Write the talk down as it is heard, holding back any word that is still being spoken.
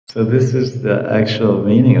So this is the actual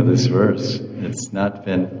meaning of this verse. It's not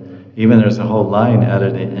been, even there's a whole line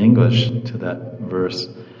added in English to that verse,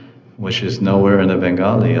 which is nowhere in the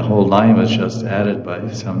Bengali. A whole line was just added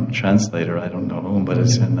by some translator, I don't know whom, but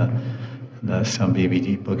it's in some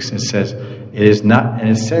BBD books. It says, it is not, and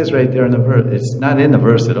it says right there in the verse, it's not in the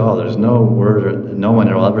verse at all. There's no word, or no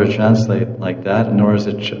one will ever translate like that, nor is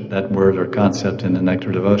it that word or concept in the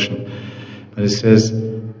Nectar Devotion. But it says,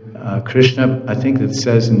 Krishna, I think it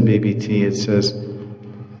says in BBT, it says,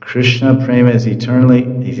 Krishna Prema is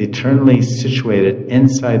eternally situated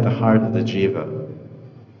inside the heart of the jiva.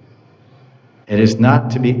 It is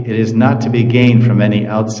not to be gained from any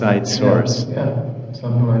outside source. Yeah.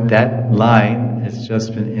 Something like that line has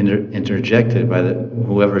just been interjected by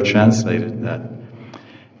whoever translated that.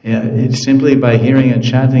 Yeah, it's simply by hearing and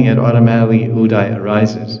chanting it, automatically Uday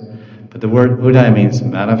arises. But the word Uday means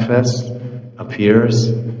manifest,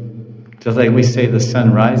 appears. Just like we say the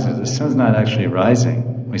sun rises, the sun's not actually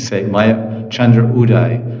rising. We say Maya Chandra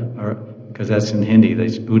Uday, or because that's in Hindi.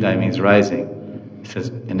 Uday means rising. It says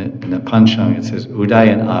in the Panchang, it says Uday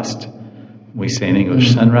and Ast. We say in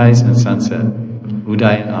English sunrise and sunset.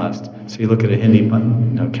 Uday and Ast. So you look at a Hindi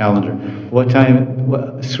calendar. What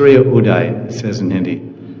time? Surya Uday, it says in Hindi.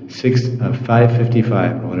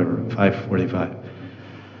 5:55 or whatever, 5:45.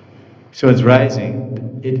 So it's rising.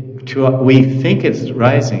 We think it's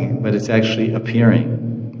rising, but it's actually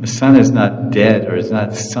appearing. The sun is not dead, or it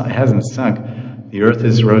hasn't sunk. The earth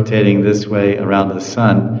is rotating this way around the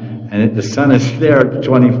sun, and the sun is there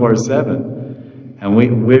 24/7. And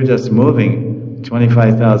we're just moving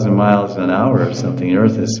 25,000 miles an hour or something. The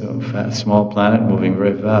earth is so fast, small planet moving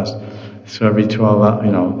very fast. So every 12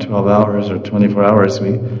 hours or 24 hours,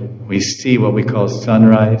 we see what we call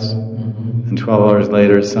sunrise, and 12 hours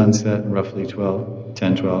later sunset, roughly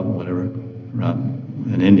 10, 12, whatever, around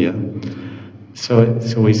in India. So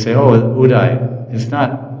we say, oh, Uday. It's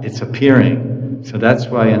not, it's appearing. So that's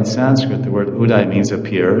why in Sanskrit the word Uday means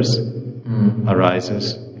appears,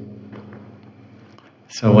 arises.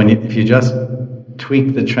 So if you just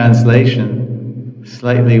tweak the translation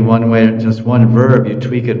slightly one way, just one verb, you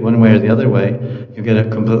tweak it one way or the other way, you get a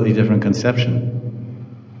completely different conception.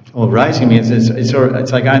 Well, rising means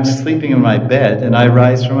it's like I'm sleeping in my bed and I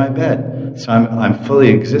rise from my bed. So I'm fully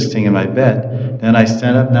existing in my bed. Then I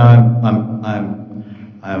stand up. Now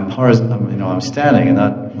I'm horizontal. I'm standing and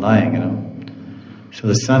not lying. So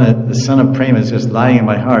the son of Prema is just lying in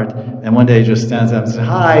my heart. And one day he just stands up and says,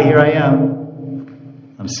 "Hi, here I am."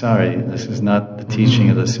 I'm sorry, this is not the teaching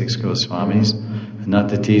of the 6 Goswamis, and not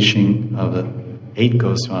the teaching of the 8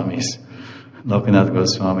 Goswamis, Lokanath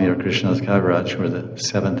Goswami or Krishnadas Kaviraj, who are the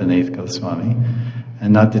 7th and 8th Goswami,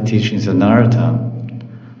 and not the teachings of Narottam.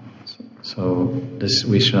 So this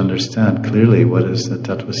we should understand clearly what is the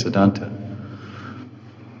Tattva Siddhanta.